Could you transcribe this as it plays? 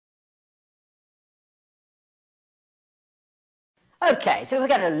Okay, so we're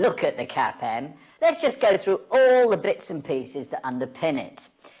going to look at the CAPM. Let's just go through all the bits and pieces that underpin it.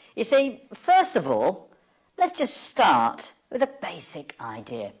 You see, first of all, let's just start with a basic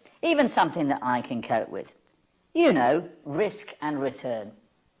idea, even something that I can cope with. You know, risk and return.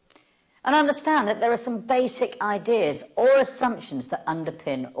 And understand that there are some basic ideas or assumptions that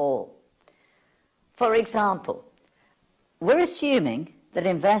underpin all. For example, we're assuming that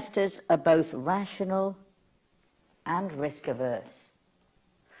investors are both rational and risk-averse.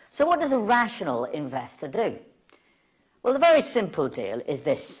 So what does a rational investor do? Well, the very simple deal is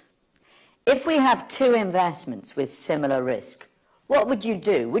this. If we have two investments with similar risk, what would you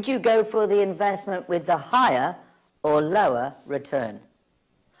do? Would you go for the investment with the higher or lower return?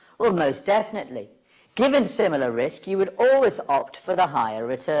 Well, most definitely. Given similar risk, you would always opt for the higher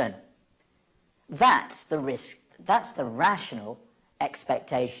return. That's the risk, that's the rational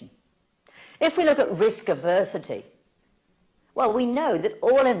expectation. If we look at risk aversity, well, we know that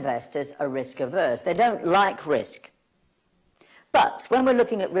all investors are risk averse. They don't like risk. But when we're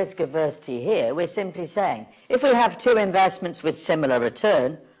looking at risk aversity here, we're simply saying, if we have two investments with similar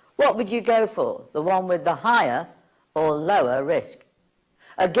return, what would you go for? The one with the higher or lower risk?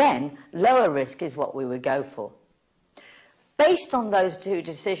 Again, lower risk is what we would go for. Based on those two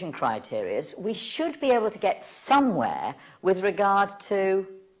decision criteria, we should be able to get somewhere with regard to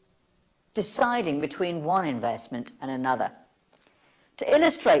deciding between one investment and another. To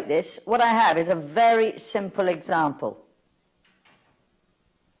illustrate this, what I have is a very simple example.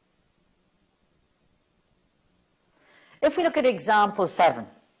 If we look at example 7,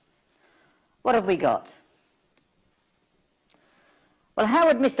 what have we got? Well, how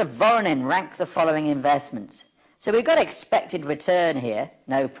would Mr. Voronin rank the following investments? So we've got expected return here,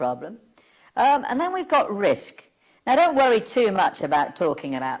 no problem. And then we've got risk. Now, don't worry too much about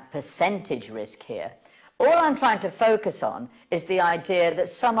talking about percentage risk here. All I'm trying to focus on is the idea that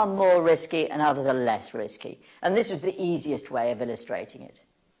some are more risky and others are less risky. And this is the easiest way of illustrating it.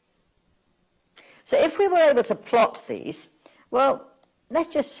 So if we were able to plot these, well, let's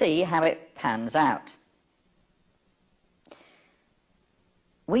just see how it pans out.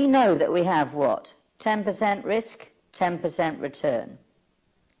 We know that we have what? 10% risk, 10% return.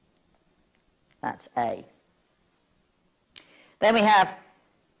 That's A. Then we have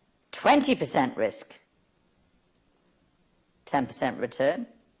 20% risk, 10% return,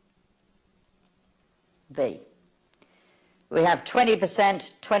 B. We have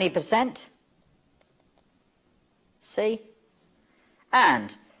 20%, 20%, C.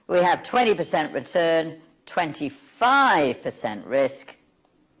 And we have 20% return, 25% risk,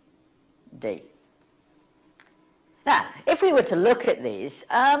 D. Now, if we were to look at these,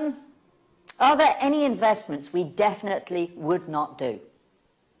 are there any investments we definitely would not do?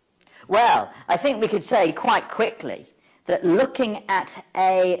 Well, I think we could say quite quickly that looking at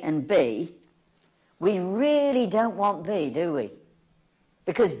A and B, we really don't want B, do we?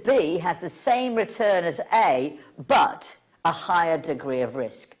 Because B has the same return as A, but a higher degree of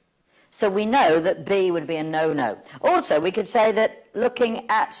risk. So we know that B would be a no-no. Also, we could say that looking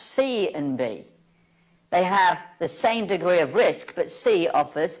at C and B, they have the same degree of risk, but C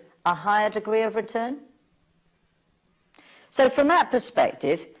offers a higher degree of return. So from that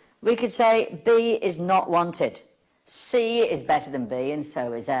perspective, we could say B is not wanted. C is better than B, and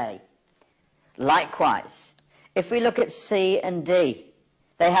so is A. Likewise, if we look at C and D,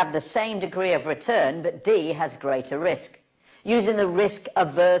 they have the same degree of return, but D has greater risk. Using the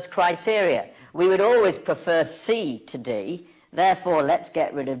risk-averse criteria, we would always prefer C to D, therefore let's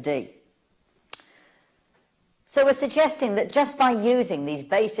get rid of D. So we're suggesting that just by using these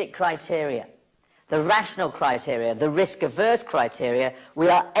basic criteria, the rational criteria, the risk-averse criteria, we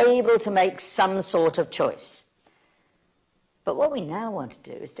are able to make some sort of choice. But what we now want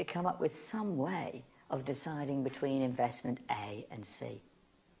to do is to come up with some way of deciding between investment A and C.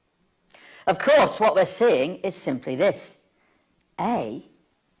 Of course, what we're seeing is simply this. A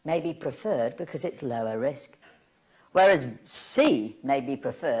may be preferred because it's lower risk, whereas C may be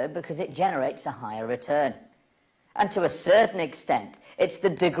preferred because it generates a higher return. And to a certain extent, it's the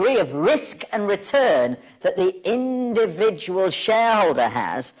degree of risk and return that the individual shareholder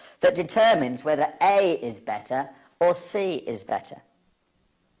has that determines whether A is better or C is better.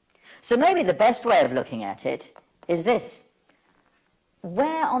 So maybe the best way of looking at it is this.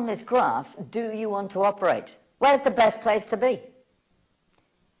 Where on this graph do you want to operate? Where's the best place to be?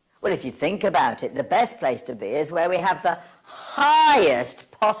 Well, if you think about it, the best place to be is where we have the highest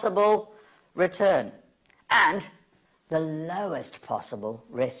possible return and the lowest possible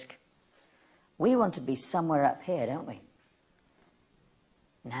risk. We want to be somewhere up here, don't we?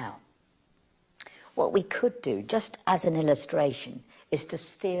 Now, what we could do, just as an illustration, is to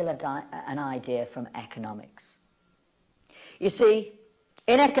steal an idea from economics. You see,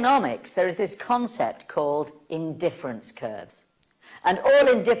 in economics, there is this concept called indifference curves. And all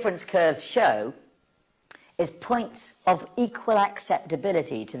indifference curves show is points of equal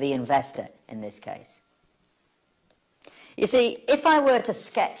acceptability to the investor in this case. You see, if I were to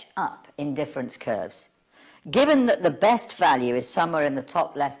sketch up indifference curves, given that the best value is somewhere in the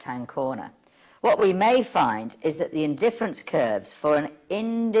top left-hand corner, what we may find is that the indifference curves for an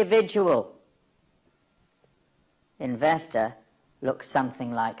individual investor look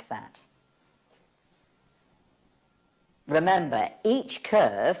something like that. Remember, each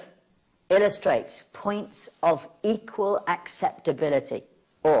curve illustrates points of equal acceptability,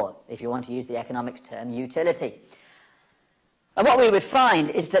 or, if you want to use the economics term, utility. And what we would find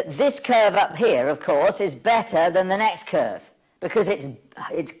is that this curve up here, of course, is better than the next curve, because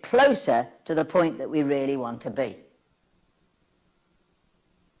it's closer to the point that we really want to be.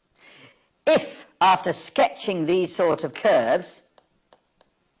 If, after sketching these sort of curves,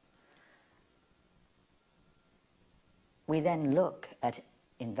 we then look at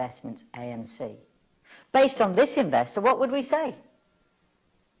investments A and C, based on this investor, what would we say?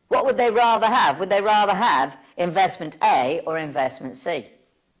 What would they rather have? Would they rather have investment A or investment C?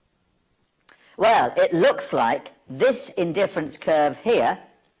 Well, it looks like this indifference curve here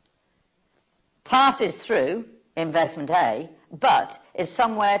passes through investment A, but is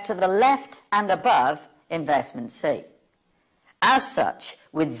somewhere to the left and above investment C. As such,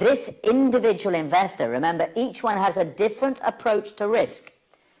 with this individual investor, remember, each one has a different approach to risk,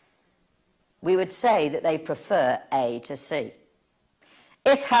 we would say that they prefer A to C.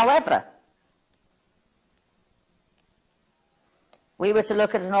 If, however, we were to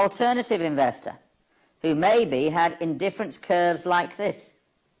look at an alternative investor who maybe had indifference curves like this,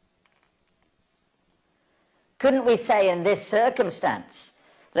 couldn't we say in this circumstance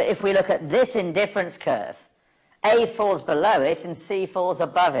that if we look at this indifference curve, A falls below it and C falls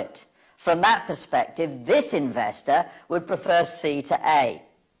above it? From that perspective, this investor would prefer C to A.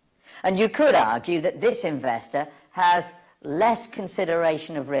 And you could argue that this investor has less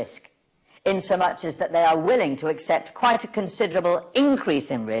consideration of risk, insomuch as that they are willing to accept quite a considerable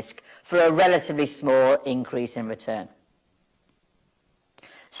increase in risk for a relatively small increase in return.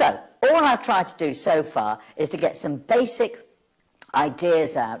 So, all I've tried to do so far is to get some basic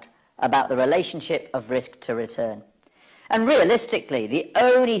ideas out about the relationship of risk to return. And realistically, the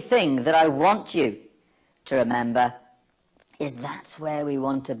only thing that I want you to remember is that's where we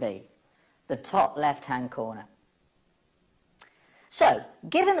want to be, the top left-hand corner. So,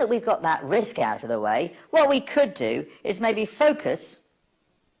 given that we've got that risk out of the way, what we could do is maybe focus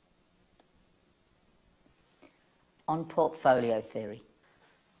on portfolio theory.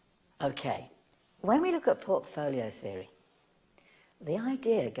 Okay, when we look at portfolio theory, the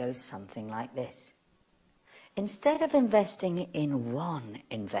idea goes something like this. Instead of investing in one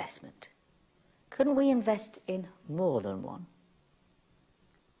investment, couldn't we invest in more than one?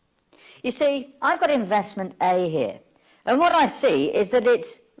 You see, I've got investment A here, and what I see is that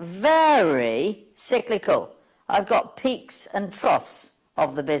it's very cyclical. I've got peaks and troughs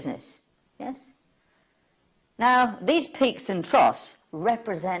of the business, yes? Now, these peaks and troughs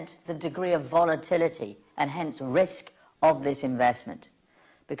represent the degree of volatility and hence risk of this investment,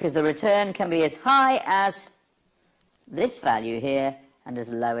 because the return can be as high as this value here and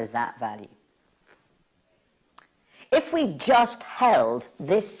as low as that value. If we just held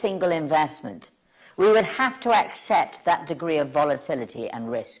this single investment, we would have to accept that degree of volatility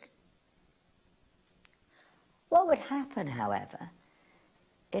and risk. What would happen, however,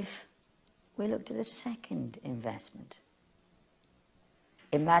 if we looked at a second investment,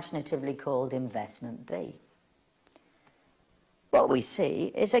 imaginatively called investment B? What we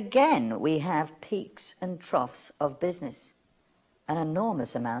see is, again, we have peaks and troughs of business, an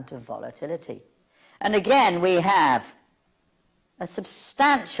enormous amount of volatility. And again, we have a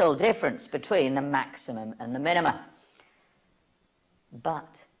substantial difference between the maximum and the minimum.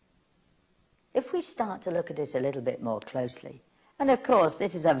 But if we start to look at it a little bit more closely, and of course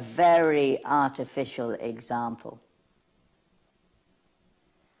this is a very artificial example,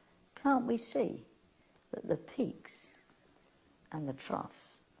 can't we see that the peaks and the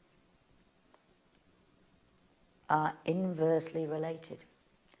troughs are inversely related?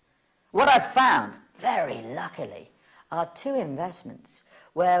 What I've found, very luckily, are two investments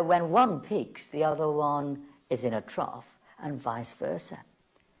where when one peaks, the other one is in a trough, and vice versa.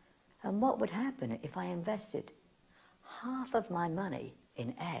 And what would happen if I invested half of my money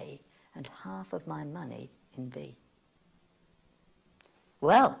in A and half of my money in B?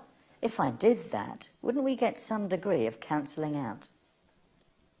 Well, If I did that, wouldn't we get some degree of cancelling out?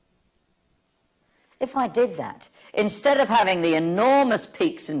 If I did that, instead of having the enormous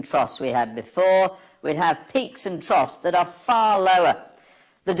peaks and troughs we had before, we'd have peaks and troughs that are far lower.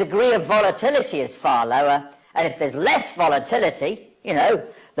 The degree of volatility is far lower, and if there's less volatility, you know,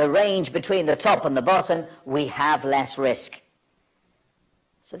 the range between the top and the bottom, we have less risk.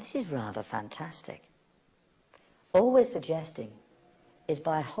 So this is rather fantastic. All we're suggesting is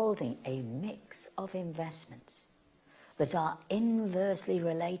by holding a mix of investments that are inversely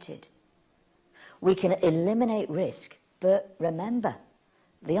related, we can eliminate risk, but remember,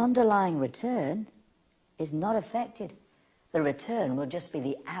 the underlying return is not affected. The return will just be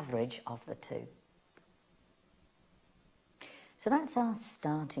the average of the two. So that's our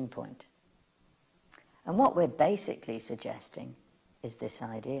starting point. And what we're basically suggesting is this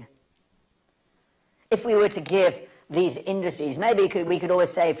idea. If we were to give these indices, maybe we could always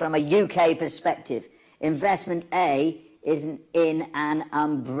say from a UK perspective, investment A is in an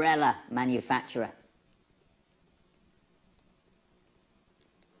umbrella manufacturer.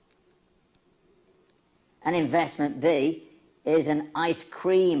 And investment B is an ice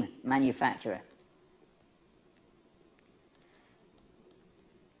cream manufacturer.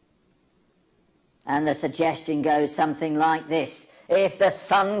 And the suggestion goes something like this. If the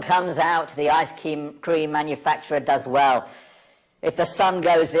sun comes out, the ice cream manufacturer does well. If the sun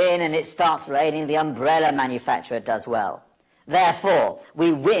goes in and it starts raining, the umbrella manufacturer does well. Therefore,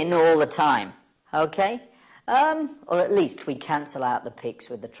 we win all the time. Okay? Or at least we cancel out the peaks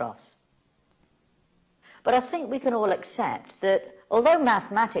with the troughs. But I think we can all accept that although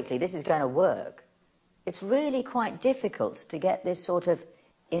mathematically this is going to work, it's really quite difficult to get this sort of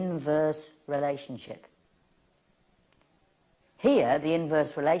inverse relationship. Here, the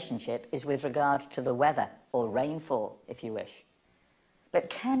inverse relationship is with regard to the weather, or rainfall, if you wish. But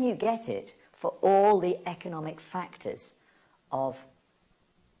can you get it for all the economic factors of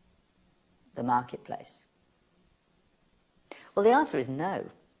the marketplace? Well, the answer is no.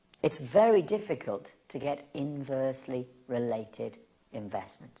 It's very difficult to get inversely related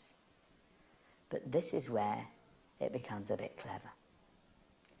investments. But this is where it becomes a bit clever.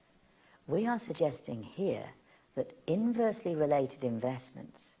 We are suggesting here that inversely related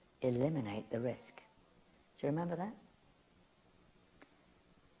investments eliminate the risk. Do you remember that?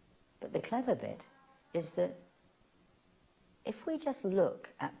 But the clever bit is that if we just look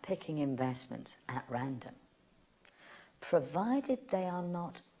at picking investments at random, provided they are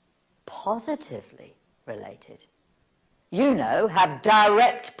not positively related, you know, have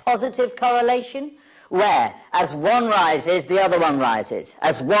direct positive correlation, where as one rises, the other one rises.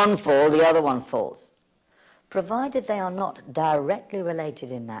 As one falls, the other one falls. Provided they are not directly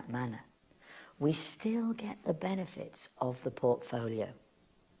related in that manner, we still get the benefits of the portfolio.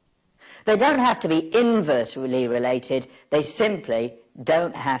 They don't have to be inversely related, they simply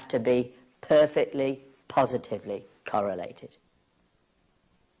don't have to be perfectly positively correlated.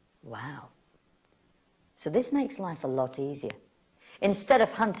 Wow. So this makes life a lot easier. Instead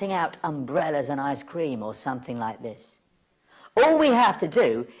of hunting out umbrellas and ice cream or something like this, all we have to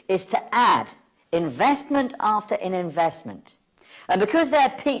do is to add investment after investment. And because their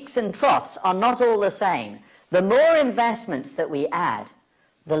peaks and troughs are not all the same, the more investments that we add,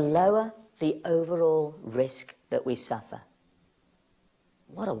 the lower the overall risk that we suffer.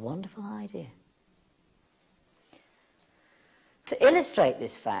 What a wonderful idea. To illustrate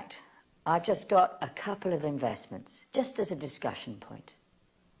this fact, I've just got a couple of investments, just as a discussion point.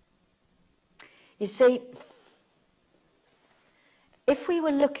 You see, if we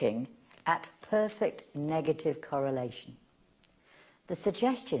were looking at perfect negative correlation, the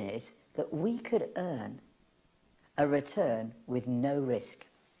suggestion is that we could earn a return with no risk.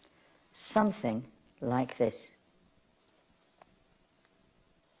 Something like this.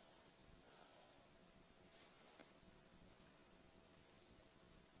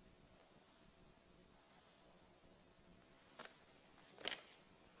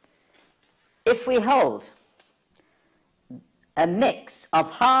 If we hold a mix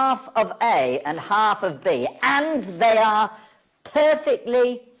of half of A and half of B, and they are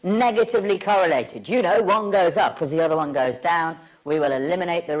perfectly negatively correlated, you know, one goes up because the other one goes down, we will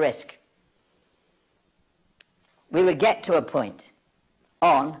eliminate the risk. We would get to a point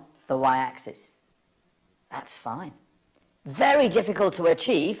on the y-axis. That's fine. Very difficult to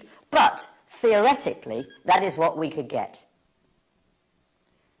achieve, but theoretically, that is what we could get.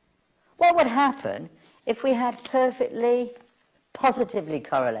 What would happen if we had perfectly positively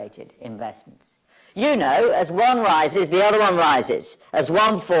correlated investments? You know, as one rises, the other one rises. As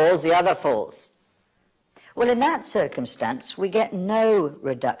one falls, the other falls. Well, in that circumstance, we get no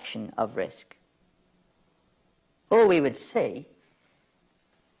reduction of risk. All we would see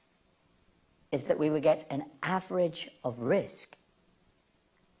is that we would get an average of risk,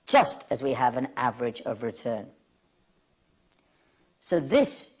 just as we have an average of return. So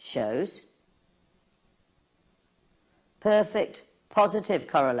this shows perfect positive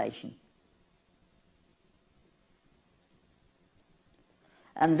correlation.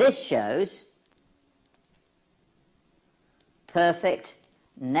 And this shows perfect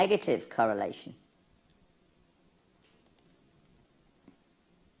negative correlation.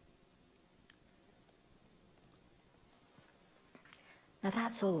 Now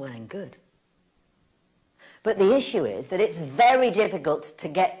that's all well and good. But the issue is that it's very difficult to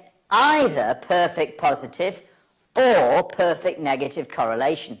get either perfect positive or perfect negative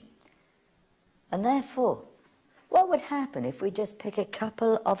correlation. And therefore, what would happen if we just pick a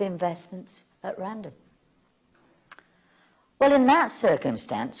couple of investments at random? Well, in that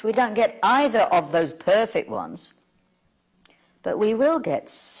circumstance, we don't get either of those perfect ones, but we will get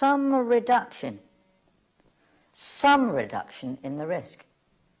some reduction in the risk.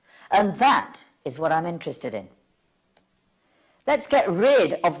 And that is what I'm interested in. Let's get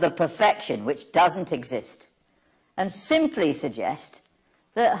rid of the perfection which doesn't exist and simply suggest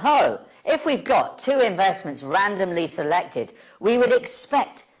that, if we've got two investments randomly selected, we would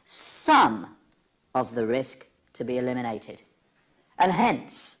expect some of the risk to be eliminated. And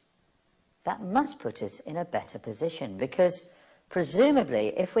hence, that must put us in a better position, because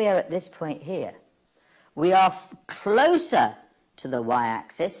presumably, if we are at this point here, we are closer to the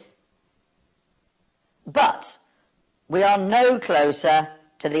y-axis, but we are no closer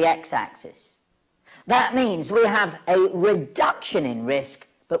to the x-axis. That means we have a reduction in risk,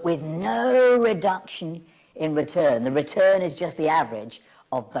 but with no reduction in return. The return is just the average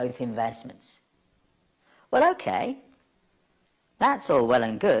of both investments. Well, okay, that's all well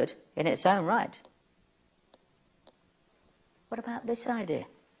and good in its own right. What about this idea?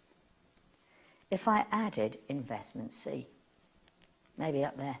 If I added investment C, maybe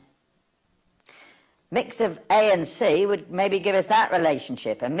up there. Mix of A and C would maybe give us that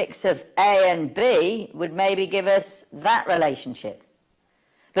relationship. A mix of A and B would maybe give us that relationship.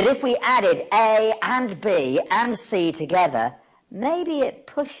 But if we added A and B and C together, maybe it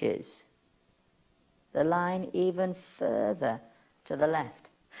pushes the line even further to the left.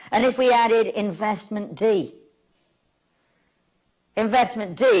 And if we added investment D,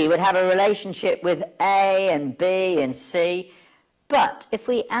 investment D would have a relationship with A and B and C, but if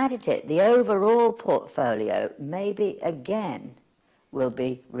we added it, the overall portfolio maybe again will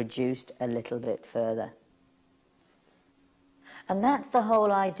be reduced a little bit further. And that's the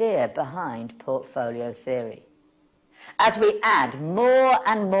whole idea behind portfolio theory. As we add more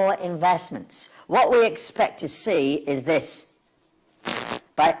and more investments, what we expect to see is this.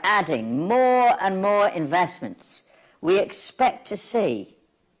 By adding more and more investments, we expect to see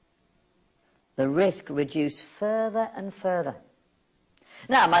the risk reduce further and further.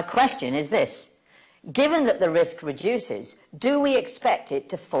 Now, my question is this. Given that the risk reduces, do we expect it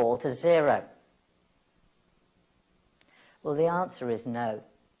to fall to zero? Well, the answer is no.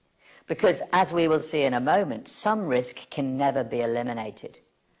 Because, as we will see in a moment, some risk can never be eliminated.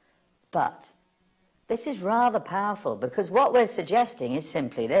 But this is rather powerful, because what we're suggesting is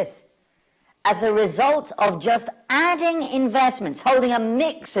simply this. As a result of just adding investments, holding a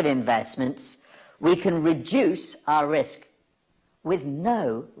mix of investments, we can reduce our risk with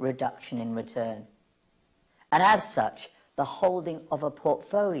no reduction in return. And as such, the holding of a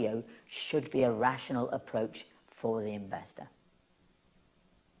portfolio should be a rational approach for the investor.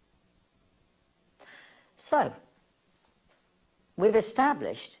 So, we've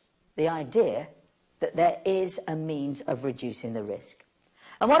established the idea that there is a means of reducing the risk.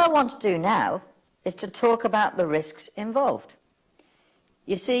 And what I want to do now is to talk about the risks involved.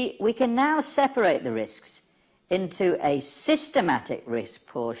 You see, we can now separate the risks into a systematic risk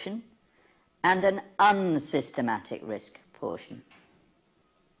portion and an unsystematic risk portion.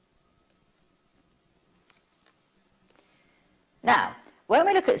 Now, when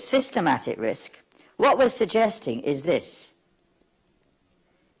we look at systematic risk, what we're suggesting is this.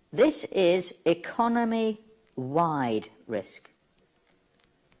 This is economy-wide risk.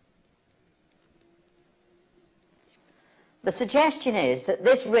 The suggestion is that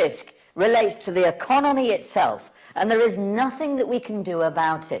this risk relates to the economy itself, and there is nothing that we can do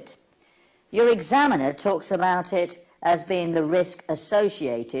about it. Your examiner talks about it as being the risk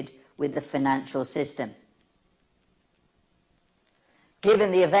associated with the financial system.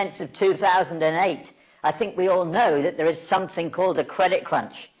 Given the events of 2008, I think we all know that there is something called a credit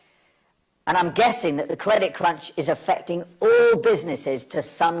crunch. And I'm guessing that the credit crunch is affecting all businesses to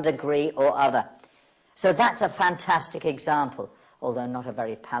some degree or other. So that's a fantastic example, although not a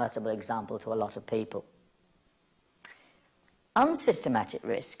very palatable example to a lot of people. Unsystematic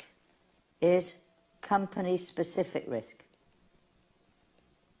risk is company-specific risk.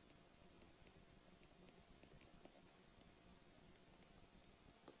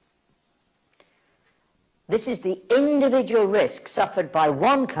 This is the individual risk suffered by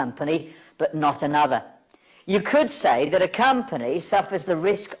one company but not another. You could say that a company suffers the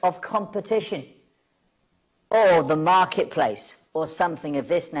risk of competition or the marketplace or something of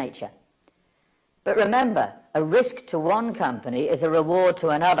this nature. But remember, a risk to one company is a reward to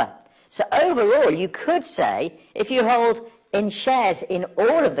another. So overall, you could say if you hold in shares in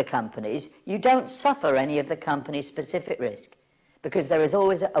all of the companies, you don't suffer any of the company's specific risk because there is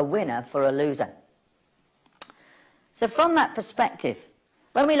always a winner for a loser. So from that perspective,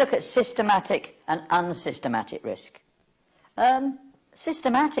 when we look at systematic and unsystematic risk,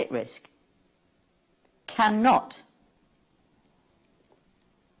 systematic risk cannot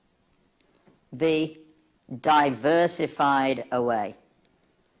be diversified away.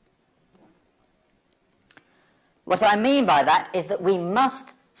 What I mean by that is that we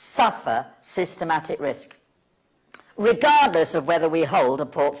must suffer systematic risk, regardless of whether we hold a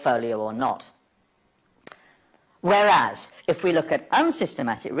portfolio or not. Whereas, if we look at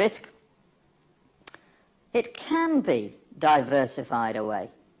unsystematic risk, it can be diversified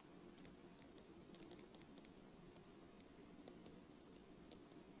away.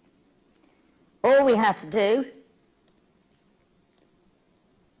 All we have to do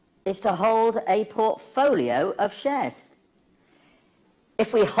is to hold a portfolio of shares.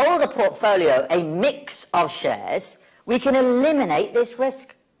 If we hold a portfolio, a mix of shares, we can eliminate this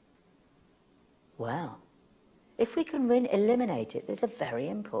risk. Well, if we can eliminate it, there's a very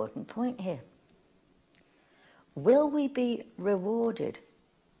important point here. Will we be rewarded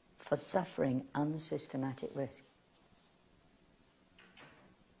for suffering unsystematic risk?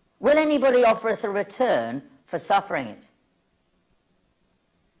 Will anybody offer us a return for suffering it?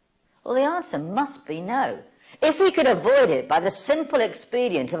 Well, the answer must be no. If we could avoid it by the simple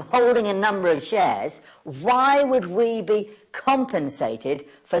expedient of holding a number of shares, why would we be compensated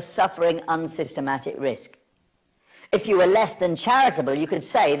for suffering unsystematic risk? If you were less than charitable, you could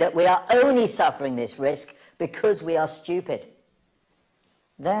say that we are only suffering this risk because we are stupid.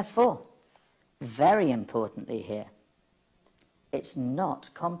 Therefore, very importantly here, it's not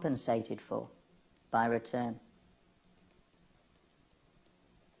compensated for by return.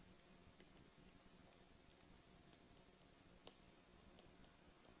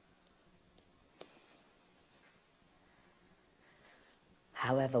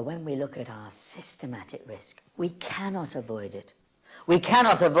 However, when we look at our systematic risk, we cannot avoid it. We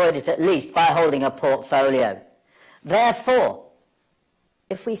cannot avoid it, at least, by holding a portfolio. Therefore,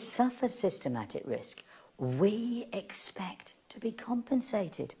 if we suffer systematic risk, we expect to be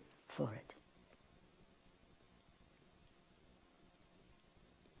compensated for it.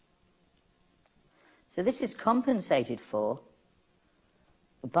 So this is compensated for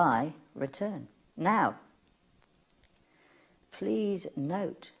by return. Now, please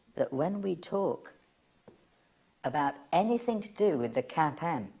note that when we talk about anything to do with the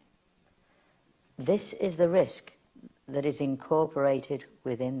CAPM, this is the risk that is incorporated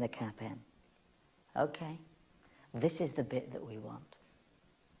within the CAPM. Okay, this is the bit that we want.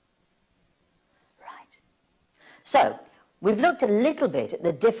 Right. So, we've looked a little bit at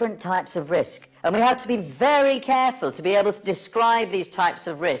the different types of risk, and we have to be very careful to be able to describe these types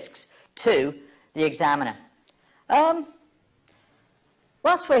of risks to the examiner.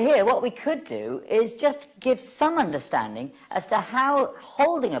 Whilst we're here, what we could do is just give some understanding as to how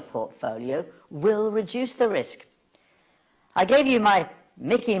holding a portfolio will reduce the risk. I gave you my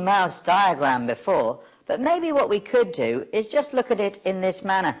Mickey Mouse diagram before, but maybe what we could do is just look at it in this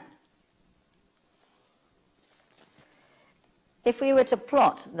manner. If we were to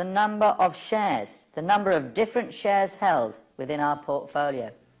plot the number of shares, the number of different shares held within our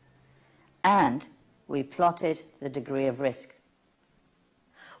portfolio, and we plotted the degree of risk,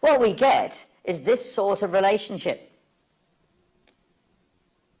 what we get is this sort of relationship.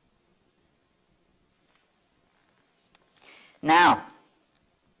 Now,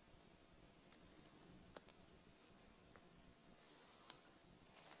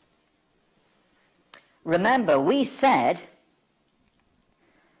 remember, we said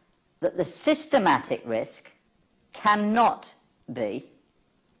that the systematic risk cannot be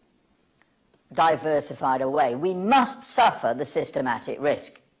diversified away. We must suffer the systematic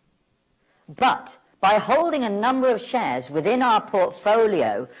risk. But By holding a number of shares within our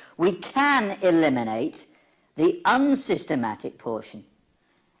portfolio, we can eliminate the unsystematic portion.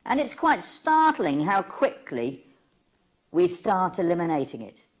 And it's quite startling how quickly we start eliminating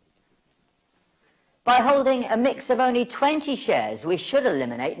it. By holding a mix of only 20 shares, we should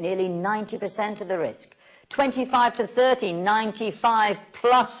eliminate nearly 90% of the risk. 25 to 30,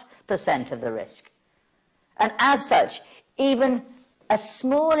 95+% of the risk. And as such, even a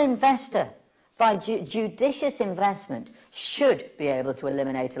small investor, by judicious investment, should be able to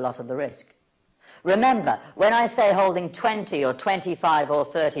eliminate a lot of the risk. Remember, when I say holding 20 or 25 or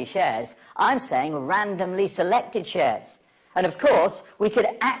 30 shares, I'm saying randomly selected shares. And of course, we could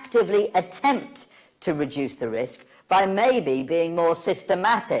actively attempt to reduce the risk by maybe being more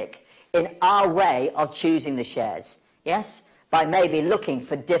systematic in our way of choosing the shares, yes? By maybe looking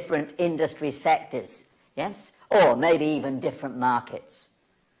for different industry sectors, yes? Or maybe even different markets.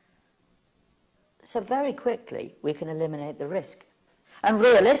 So very quickly, we can eliminate the risk. And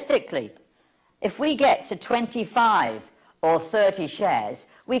realistically, if we get to 25 or 30 shares,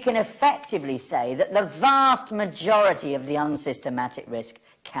 we can effectively say that the vast majority of the unsystematic risk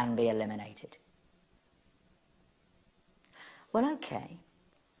can be eliminated. Well, okay,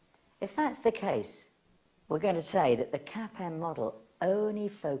 if that's the case, we're going to say that the CAPM model only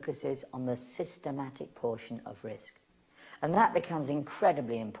focuses on the systematic portion of risk. And that becomes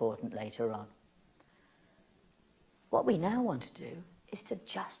incredibly important later on. What we now want to do is to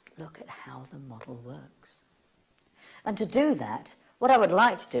just look at how the model works. And to do that, what I would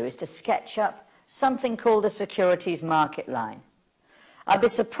like to do is to sketch up something called the securities market line. I'd be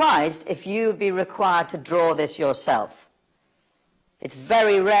surprised if you would be required to draw this yourself. It's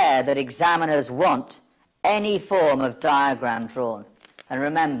very rare that examiners want any form of diagram drawn. And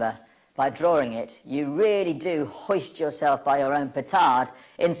remember, by drawing it, you really do hoist yourself by your own petard,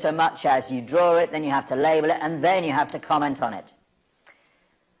 in so much as you draw it, then you have to label it, and then you have to comment on it.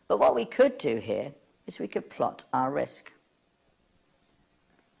 But what we could do here is we could plot our risk.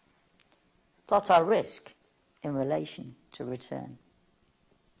 Plot our risk in relation to return.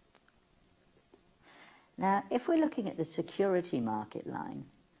 Now, if we're looking at the security market line,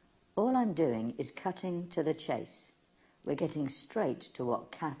 all I'm doing is cutting to the chase. We're getting straight to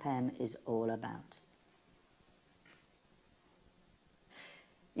what CAPM is all about.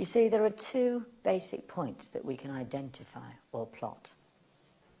 You see, there are two basic points that we can identify or plot.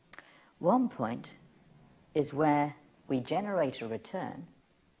 One point is where we generate a return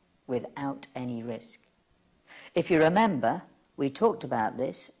without any risk. If you remember, we talked about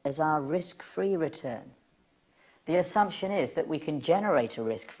this as our risk-free return. The assumption is that we can generate a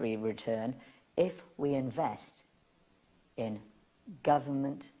risk-free return if we invest in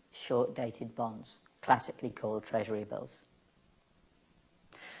government short-dated bonds, classically called treasury bills.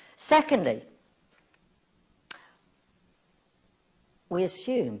 Secondly, we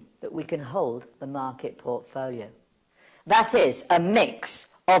assume that we can hold the market portfolio. That is, a mix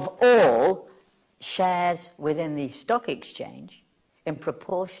of all shares within the stock exchange in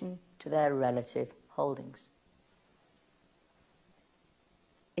proportion to their relative holdings.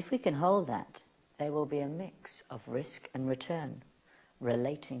 If we can hold that, there will be a mix of risk and return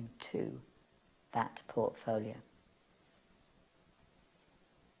relating to that portfolio.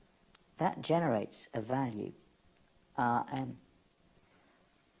 That generates a value, RM,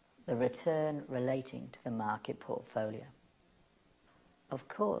 the return relating to the market portfolio. Of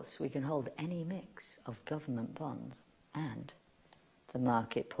course, we can hold any mix of government bonds and the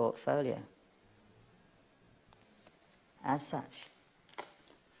market portfolio. As such,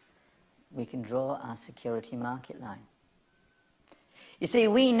 we can draw our security market line. You see,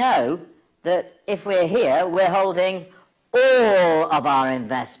 we know that if we're here, we're holding all of our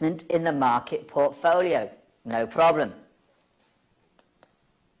investment in the market portfolio. No problem.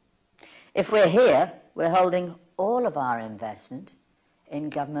 If we're here, we're holding all of our investment in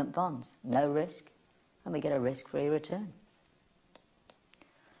government bonds. No risk, and we get a risk-free return.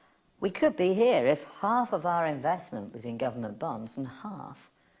 We could be here if half of our investment was in government bonds and half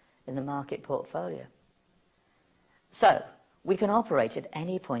in the market portfolio. So, we can operate at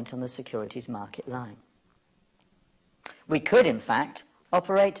any point on the securities market line. We could, in fact,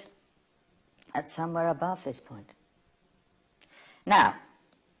 operate at somewhere above this point. Now,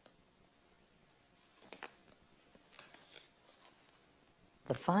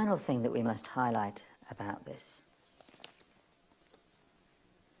 the final thing that we must highlight about this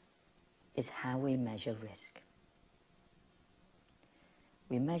is how we measure risk.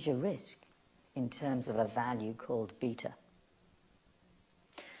 We measure risk in terms of a value called beta.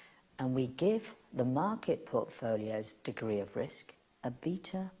 And we give the market portfolio's degree of risk a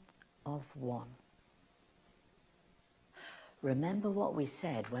beta of 1. remember what we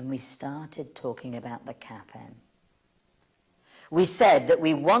said when we started talking about the CAPM. We said that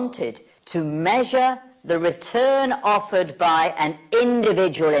we wanted to measure the return offered by an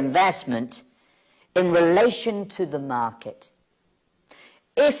individual investment in relation to the market.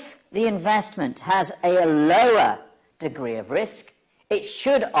 If the investment has a lower degree of risk, it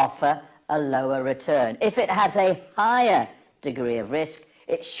should offer a lower return. If it has a higher degree of risk,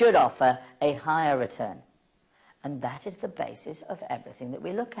 it should offer a higher return. And that is the basis of everything that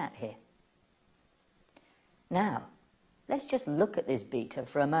we look at here. Now, let's just look at this beta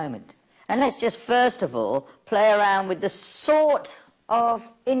for a moment. And let's just first of all play around with the sort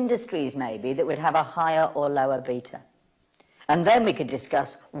of industries maybe that would have a higher or lower beta. And then we could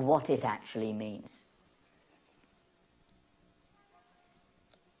discuss what it actually means.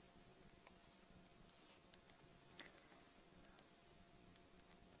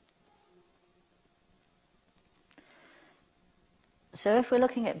 So if we're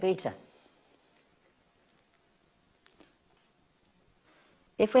looking at beta,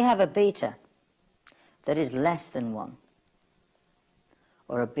 if we have a beta that is less than 1,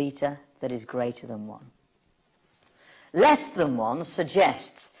 or a beta that is greater than 1, less than 1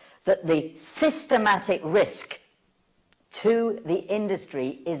 suggests that the systematic risk to the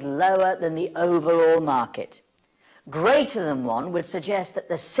industry is lower than the overall market. Greater than 1 would suggest that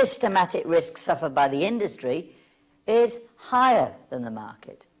the systematic risk suffered by the industry is higher than the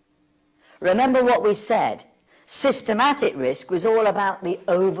market. Remember what we said. Systematic risk was all about the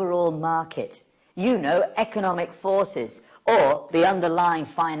overall market. You know, economic forces or the underlying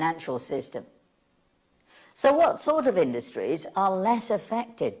financial system. So what sort of industries are less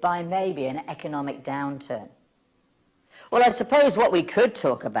affected by maybe an economic downturn? Well, I suppose what we could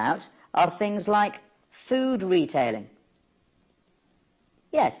talk about are things like food retailing.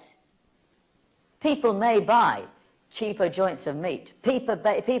 Yes, people may buy cheaper joints of meat.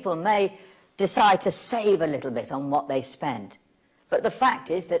 People may decide to save a little bit on what they spend. But the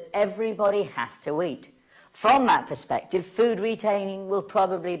fact is that everybody has to eat. From that perspective, food retailing will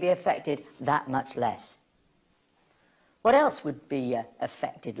probably be affected that much less. What else would be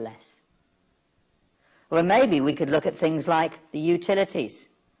affected less? Well, maybe we could look at things like the utilities,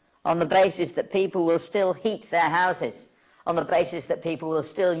 on the basis that people will still heat their houses, on the basis that people will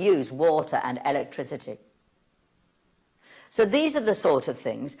still use water and electricity. So these are the sort of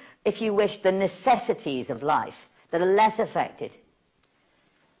things, if you wish, the necessities of life that are less affected.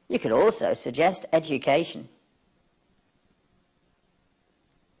 You could also suggest education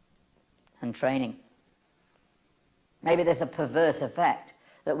and training. Maybe there's a perverse effect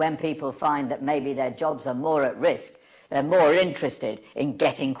that when people find that maybe their jobs are more at risk, they're more interested in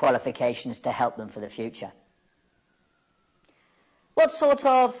getting qualifications to help them for the future. What sort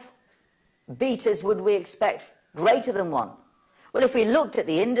of betas would we expect greater than 1? Well, if we looked at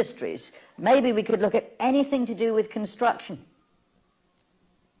the industries, maybe we could look at anything to do with construction.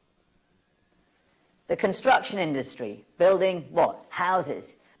 The construction industry, building what?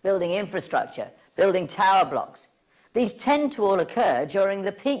 Houses, building infrastructure, building tower blocks. These tend to all occur during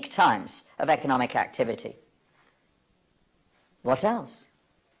the peak times of economic activity. What else?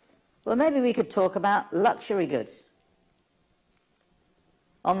 Well, maybe we could talk about luxury goods.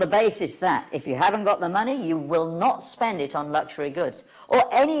 On the basis that if you haven't got the money, you will not spend it on luxury goods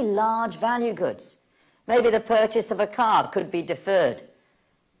or any large value goods. Maybe the purchase of a car could be deferred.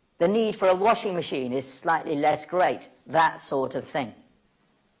 The need for a washing machine is slightly less great, that sort of thing.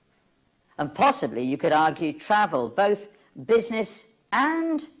 And possibly you could argue travel, both business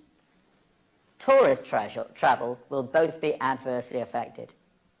and tourist travel will both be adversely affected.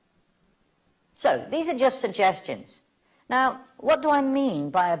 So these are just suggestions. Now, what do I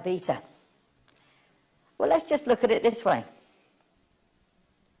mean by a beta? Well, let's just look at it this way.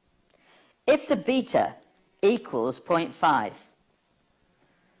 If the beta equals 0.5,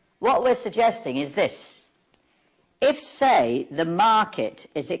 what we're suggesting is this. If, say, the market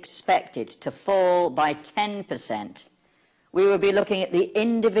is expected to fall by 10%, we will be looking at the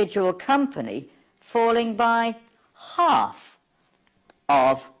individual company falling by half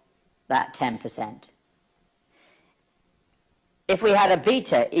of that 10%. If we had a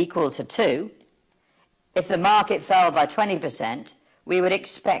beta equal to 2, if the market fell by 20%, we would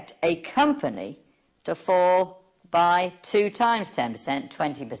expect a company to fall by 2 times 10%,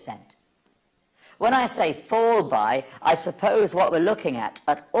 20%. When I say fall by, I suppose what we're looking at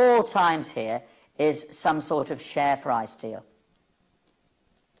all times here is some sort of share price deal.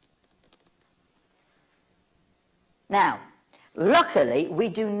 Now, luckily, we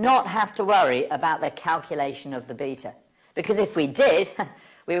do not have to worry about the calculation of the beta, because if we did,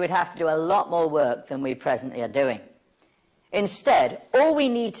 we would have to do a lot more work than we presently are doing. Instead, all we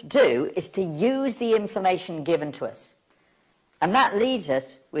need to do is to use the information given to us. And that leaves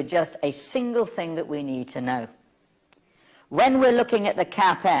us with just a single thing that we need to know. When we're looking at the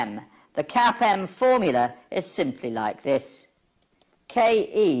CAPM formula is simply like this.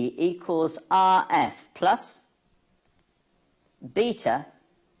 KE equals RF plus beta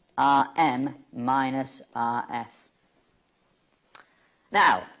RM minus RF.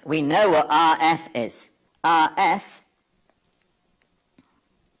 Now, we know what RF is. RF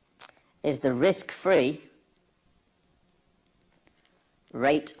is the risk-free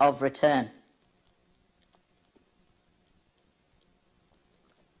rate of return.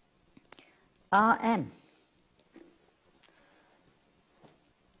 RM.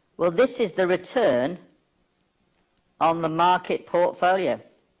 Well, this is the return on the market portfolio.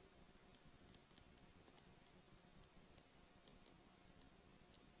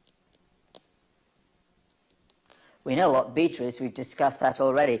 We know what beta is, we've discussed that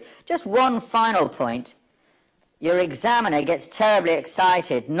already. Just one final point. Your examiner gets terribly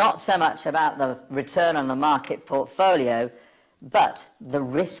excited, not so much about the return on the market portfolio, but the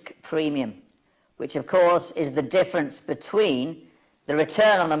risk premium, which of course is the difference between the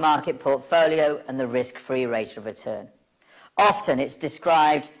return on the market portfolio and the risk-free rate of return. Often it's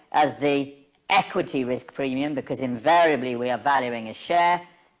described as the equity risk premium because invariably we are valuing a share,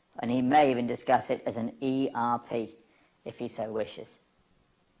 and he may even discuss it as an ERP, if he so wishes.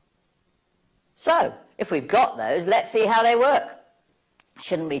 So, if we've got those, let's see how they work.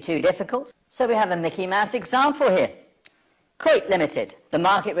 Shouldn't be too difficult. So we have a Mickey Mouse example here. Coit Limited, the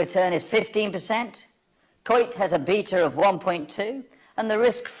market return is 15%. Coit has a beta of 1.2, and the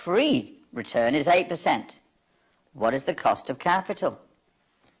risk-free return is 8%. What is the cost of capital?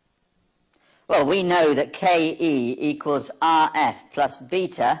 Well, we know that KE equals RF plus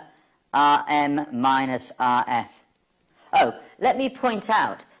beta RM minus RF. Oh, let me point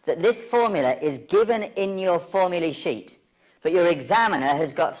out that this formula is given in your formulae sheet, but your examiner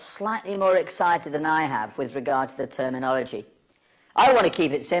has got slightly more excited than I have with regard to the terminology. I want to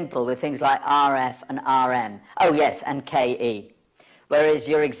keep it simple with things like RF and RM. Oh yes, and KE. Whereas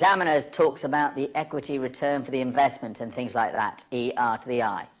your examiner talks about the equity return for the investment and things like that, ER to the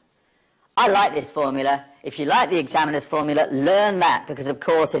I. I like this formula. If you like the examiner's formula, learn that because of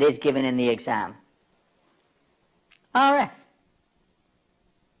course it is given in the exam. RF,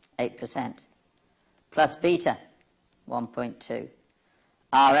 8%, plus beta, 1.2.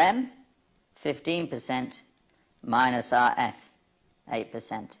 RM, 15%, minus RF,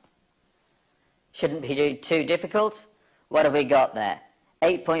 8%. Shouldn't be too difficult. What have we got there?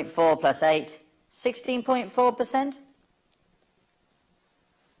 8.4 plus 8, 16.4%.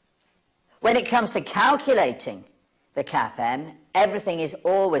 When it comes to calculating the CAPM, everything is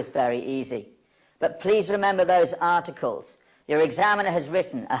always very easy. But please remember those articles. Your examiner has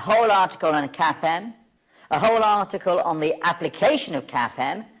written a whole article on CAPM, a whole article on the application of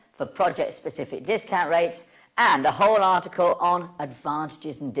CAPM for project-specific discount rates, and a whole article on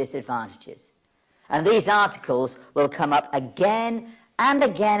advantages and disadvantages. And these articles will come up again and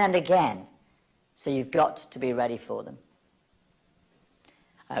again and again. So you've got to be ready for them.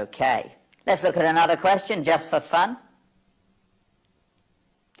 Okay, let's look at another question just for fun.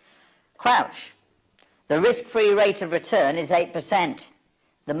 Crouch. The risk-free rate of return is 8%.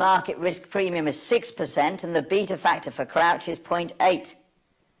 The market risk premium is 6%, and the beta factor for Crouch is 0.8.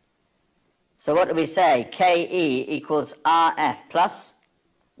 So what do we say? KE equals RF plus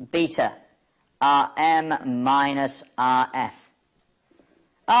beta RM minus RF.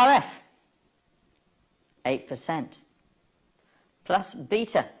 RF, 8%, plus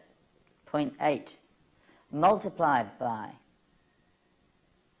beta, 0.8, multiplied by.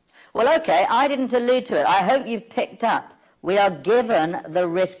 Well, okay, I didn't allude to it. I hope you've picked up. We are given the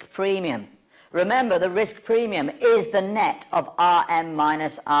risk premium. Remember, the risk premium is the net of RM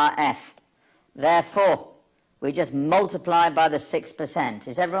minus RF. Therefore, we just multiply by the 6%.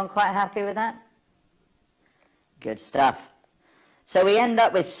 Is everyone quite happy with that? Good stuff. So we end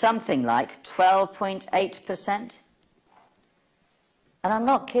up with something like 12.8%. And I'm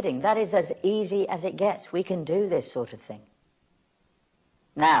not kidding, that is as easy as it gets. We can do this sort of thing.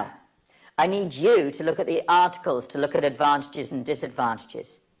 Now, I need you to look at the articles, to look at advantages and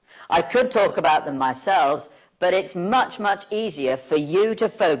disadvantages. I could talk about them myself, but it's much, much easier for you to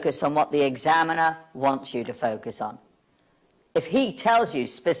focus on what the examiner wants you to focus on. If he tells you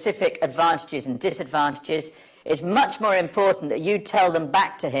specific advantages and disadvantages, it's much more important that you tell them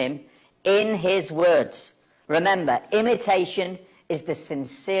back to him in his words. Remember, imitation is the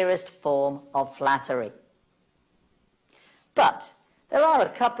sincerest form of flattery. But there are a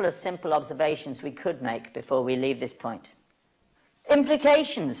couple of simple observations we could make before we leave this point.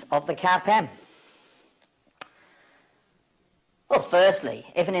 Implications of the CAPM. Well, firstly,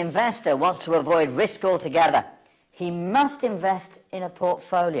 if an investor wants to avoid risk altogether, he must invest in a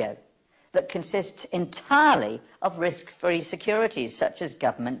portfolio that consists entirely of risk-free securities, such as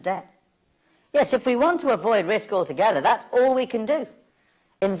government debt. Yes, if we want to avoid risk altogether, that's all we can do.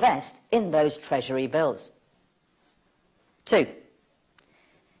 Invest in those treasury bills. 2,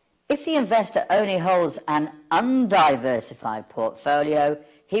 if the investor only holds an undiversified portfolio,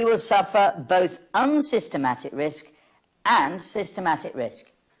 he will suffer both unsystematic risk and systematic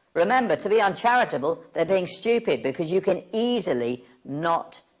risk. Remember, to be uncharitable, they're being stupid, because you can easily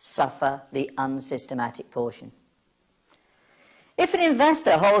not suffer the unsystematic portion. If an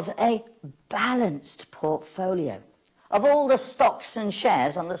investor holds a balanced portfolio of all the stocks and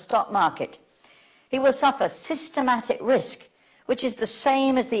shares on the stock market, he will suffer systematic risk, which is the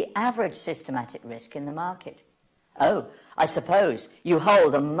same as the average systematic risk in the market. Oh, I suppose you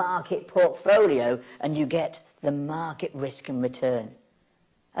hold a market portfolio and you get the market risk and return.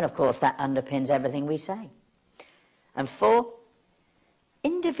 And of course that underpins everything we say. And 4,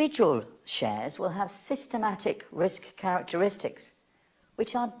 individual shares will have systematic risk characteristics,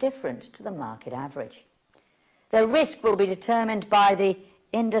 which are different to the market average. Their risk will be determined by the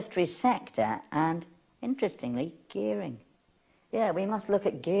industry sector and, interestingly, gearing. Yeah, we must look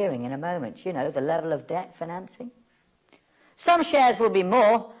at gearing in a moment, you know, the level of debt financing. Some shares will be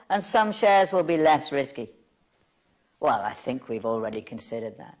more and some shares will be less risky. Well, I think we've already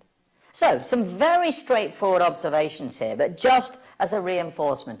considered that. So, some very straightforward observations here, but just as a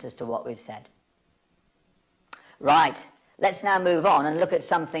reinforcement as to what we've said. Right, let's now move on and look at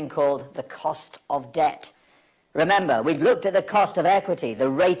something called the cost of debt. Remember, we've looked at the cost of equity, the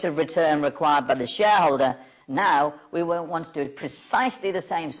rate of return required by the shareholder. Now, we won't want to do precisely the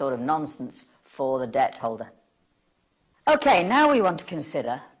same sort of nonsense for the debt holder. Okay, now we want to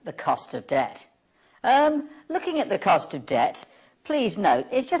consider the cost of debt. Looking at the cost of debt, please note,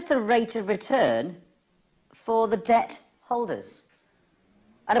 it's just the rate of return for the debt holders.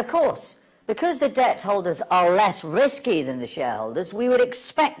 And of course, because the debt holders are less risky than the shareholders, we would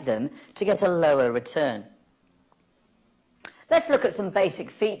expect them to get a lower return. Let's look at some basic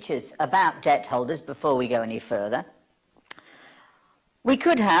features about debt holders before we go any further. We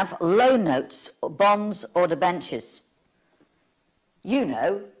could have loan notes, bonds or debentures. You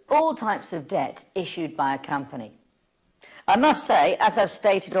know, all types of debt issued by a company. I must say, as I've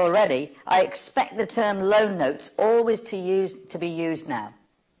stated already, I expect the term loan notes always to be used now.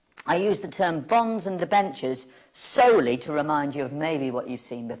 I use the term bonds and debentures solely to remind you of maybe what you've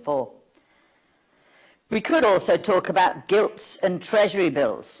seen before. We could also talk about gilts and treasury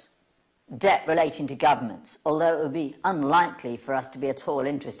bills, debt relating to governments, although it would be unlikely for us to be at all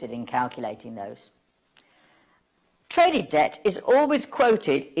interested in calculating those. Traded debt is always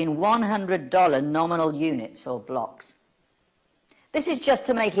quoted in $100 nominal units or blocks. This is just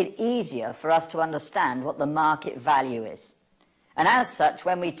to make it easier for us to understand what the market value is. And as such,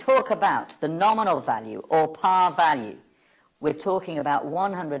 when we talk about the nominal value or par value, we're talking about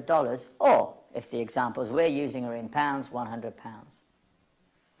 $100 or, if the examples we're using are in pounds, £100.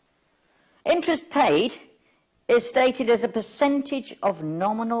 Interest paid is stated as a percentage of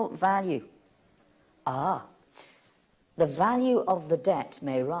nominal value. The value of the debt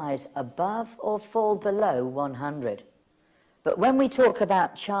may rise above or fall below 100. But when we talk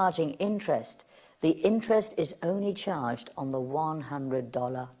about charging interest, the interest is only charged on the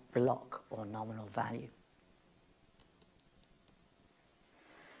 $100 block or nominal value.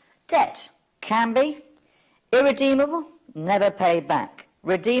 Debt can be irredeemable, never paid back,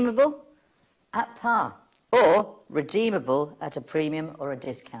 redeemable at par, or redeemable at a premium or a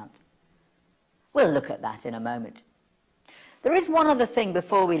discount. We'll look at that in a moment. There is one other thing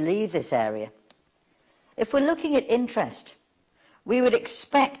before we leave this area. If we're looking at interest, we would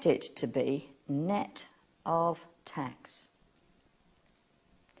expect it to be net of tax.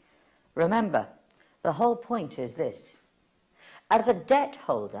 Remember, the whole point is this. As a debt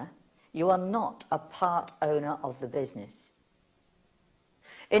holder, you are not a part owner of the business.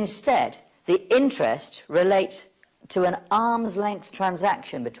 Instead, the interest relates to an arm's length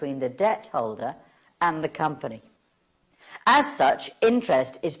transaction between the debt holder and the company. As such,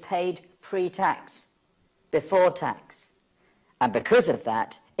 interest is paid pre-tax, before tax. And because of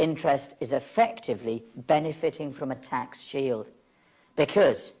that, interest is effectively benefiting from a tax shield.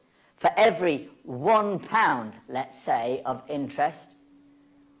 Because for every £1, let's say, of interest,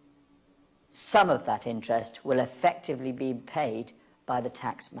 some of that interest will effectively be paid by the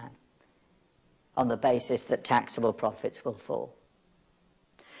taxman on the basis that taxable profits will fall.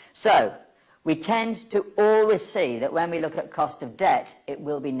 So, we tend to always see that when we look at cost of debt, it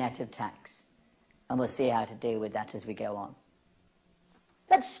will be net of tax. And we'll see how to deal with that as we go on.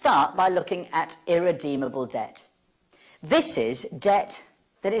 Let's start by looking at irredeemable debt. This is debt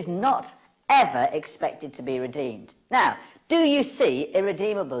that is not ever expected to be redeemed. Now, do you see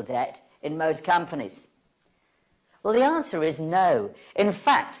irredeemable debt in most companies? Well, the answer is no. In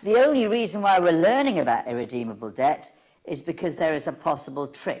fact, the only reason why we're learning about irredeemable debt is because there is a possible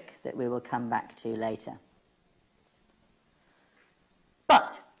trick that we will come back to later.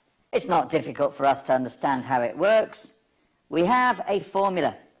 But it's not difficult for us to understand how it works. We have a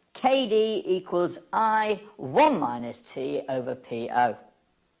formula. KD equals I 1 minus T over PO.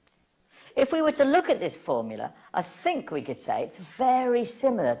 If we were to look at this formula, I think we could say it's very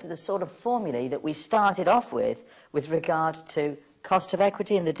similar to the sort of formulae that we started off with regard to cost of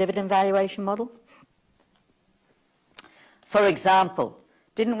equity in the dividend valuation model. For example,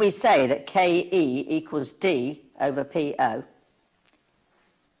 didn't we say that KE equals D over PO?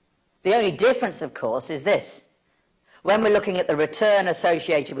 The only difference, of course, is this. When we're looking at the return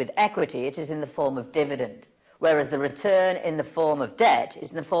associated with equity, it is in the form of dividend, whereas the return in the form of debt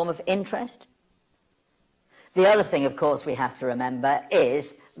is in the form of interest. The other thing, of course, we have to remember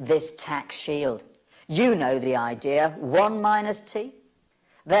is this tax shield. You know the idea, 1 minus T.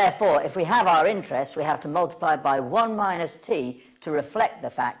 Therefore, if we have our interest, we have to multiply by 1 minus T to reflect the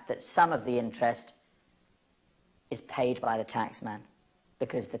fact that some of the interest is paid by the taxman,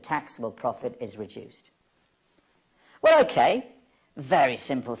 because the taxable profit is reduced. Well, okay, very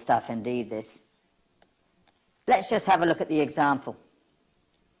simple stuff indeed, this. Let's just have a look at the example.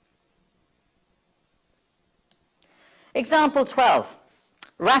 Example 12,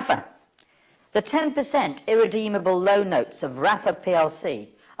 RAFA. The 10% irredeemable loan notes of RAFA plc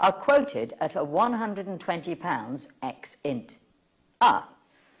are quoted at a £120 ex int.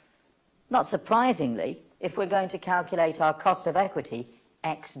 Not surprisingly, if we're going to calculate our cost of equity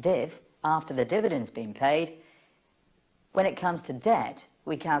ex div after the dividend's been paid, when it comes to debt,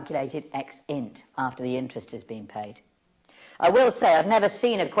 we calculate it ex int after the interest has been paid. I will say I've never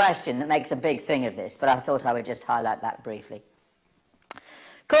seen a question that makes a big thing of this, but I thought I would just highlight that briefly.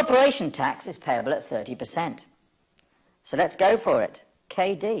 Corporation tax is payable at 30%. So let's go for it.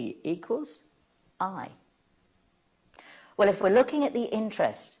 KD equals I. Well, if we're looking at the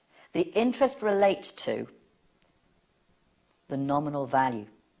interest relates to the nominal value.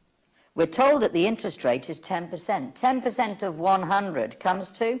 We're told that the interest rate is 10%. 10% of 100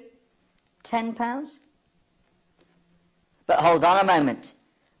 comes to £10. But hold on a moment.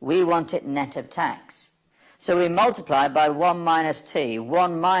 We want it net of tax. So we multiply by 1 minus T,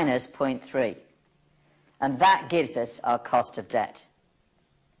 1 minus 0.3. And that gives us our cost of debt.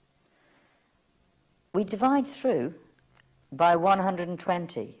 We divide through by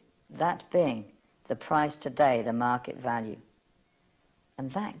 120, that being the price today, the market value.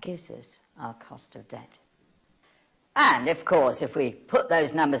 And that gives us our cost of debt. And, of course, if we put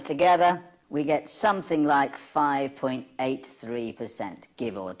those numbers together, we get something like 5.83%,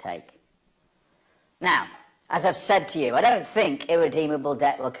 give or take. Now, as I've said to you, I don't think irredeemable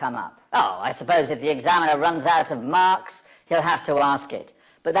debt will come up. Oh, I suppose if the examiner runs out of marks, he'll have to ask it.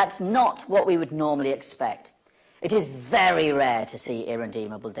 But that's not what we would normally expect. It is very rare to see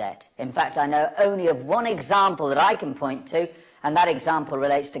irredeemable debt. In fact, I know only of one example that I can point to, and that example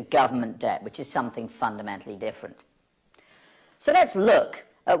relates to government debt, which is something fundamentally different. So let's look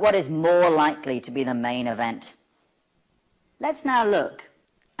at what is more likely to be the main event. Let's now look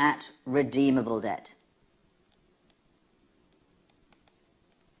at redeemable debt.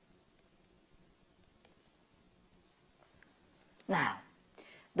 Now,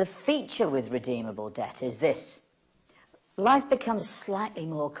 the feature with redeemable debt is this. Life becomes slightly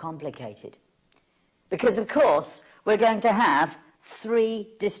more complicated. Because, of course, we're going to have 3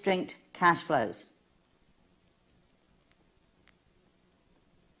 distinct cash flows.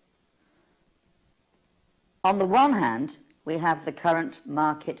 On the one hand, we have the current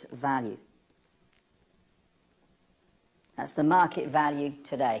market value. That's the market value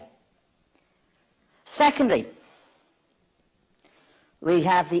today. Secondly, we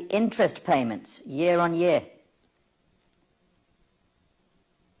have the interest payments year on year.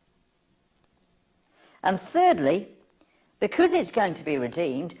 And thirdly, because it's going to be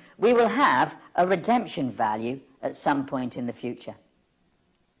redeemed, we will have a redemption value at some point in the future.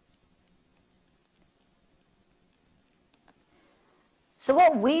 So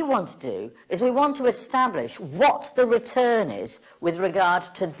what we want to do is we want to establish what the return is with regard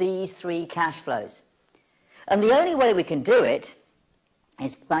to these 3 cash flows. And the only way we can do it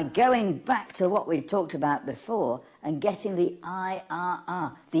is by going back to what we've talked about before and getting the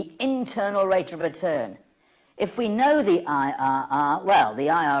IRR, the internal rate of return. If we know the IRR, well, the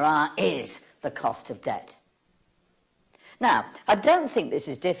IRR is the cost of debt. Now, I don't think this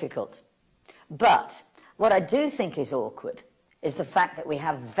is difficult, but what I do think is awkward is the fact that we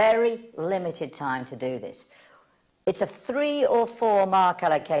have very limited time to do this. It's a 3 or 4 mark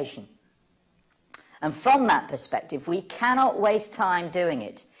allocation. And from that perspective, we cannot waste time doing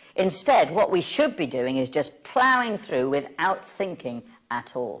it. Instead, what we should be doing is just ploughing through without thinking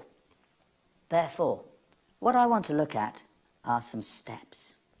at all. Therefore, what I want to look at are some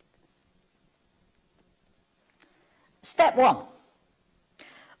steps. Step 1.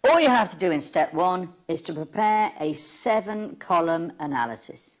 All you have to do in step 1 is to prepare a 7-column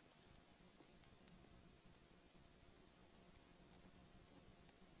analysis.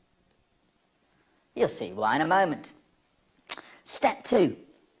 You'll see why in a moment. Step 2.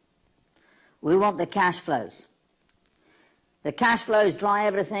 We want the cash flows. The cash flows drive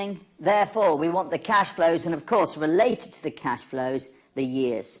everything. Therefore, we want the cash flows and, of course, related to the cash flows, the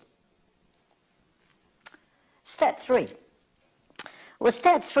years. Step 3. Well,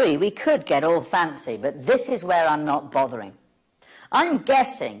 step 3, we could get all fancy, but this is where I'm not bothering. I'm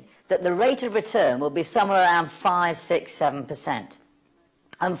guessing that the rate of return will be somewhere around 5, 6, 7%.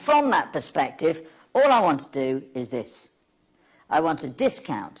 And from that perspective, all I want to do is this. I want to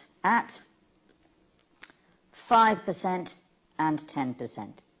discount at 5% and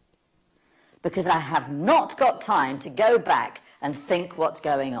 10%. Because I have not got time to go back and think what's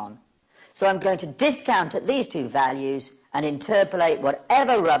going on. So I'm going to discount at these 2 values and interpolate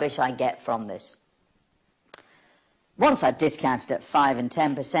whatever rubbish I get from this. Once I've discounted at 5 and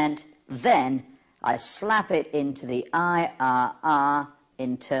 10%, then I slap it into the IRR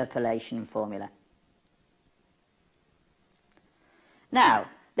interpolation formula. Now,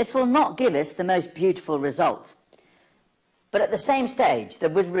 this will not give us the most beautiful result, but at the same stage, the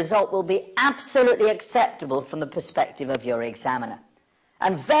result will be absolutely acceptable from the perspective of your examiner.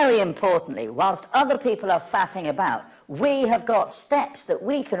 And very importantly, whilst other people are faffing about, we have got steps that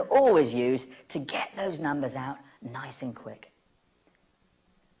we can always use to get those numbers out nice and quick.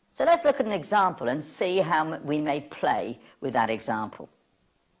 So let's look at an example and see how we may play with that example.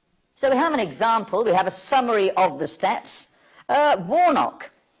 So we have an example, we have a summary of the steps. Warnock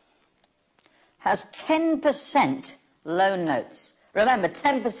has 10% loan notes. Remember,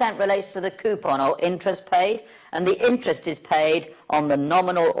 10% relates to the coupon or interest paid, and the interest is paid on the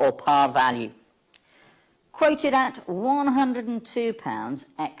nominal or par value. Quoted at £102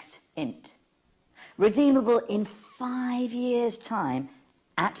 ex int. Redeemable in 5 years' time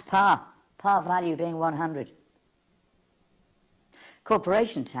at par, par value being 100.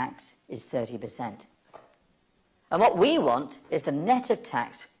 Corporation tax is 30%. And what we want is the net of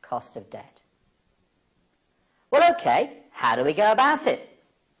tax cost of debt. Well, okay, how do we go about it?